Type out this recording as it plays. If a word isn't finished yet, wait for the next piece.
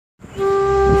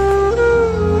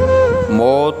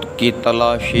की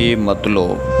तलाशी मत लो।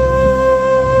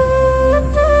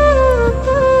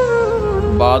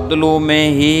 बादलों में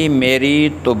ही मेरी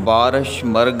तो बारिश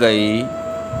मर गई,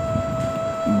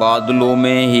 बादलों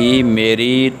में ही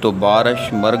मेरी तो बारिश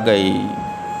मर गई।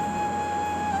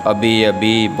 अभी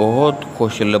अभी बहुत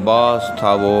खुश लिबास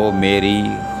था वो मेरी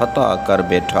खता कर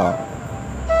बैठा।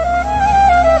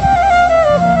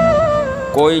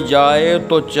 कोई जाए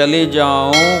तो चली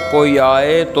जाऊं, कोई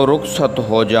आए तो रुखसत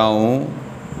हो जाऊं।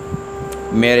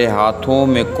 मेरे हाथों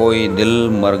में कोई दिल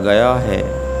मर गया है,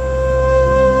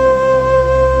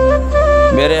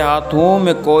 मेरे हाथों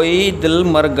में कोई दिल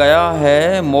मर गया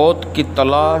है। मौत की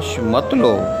तलाश मत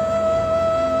लो,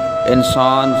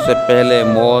 इंसान से पहले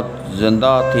मौत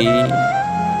जिंदा थी।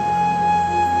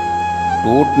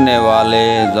 टूटने वाले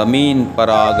ज़मीन पर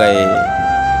आ गए,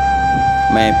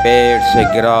 मैं पेड़ से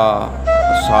गिरा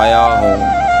साया हूँ,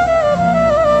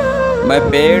 मैं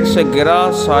पेड़ से गिरा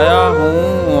साया हूँ।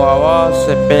 आवाज़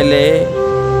से पहले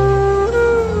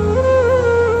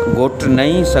घुट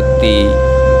नहीं सकती।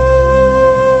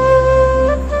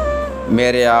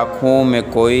 मेरे आँखों में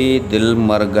कोई दिल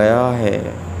मर गया है,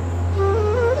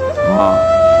 हाँ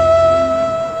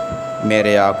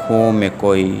मेरे आँखों में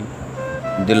कोई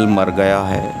दिल मर गया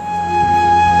है।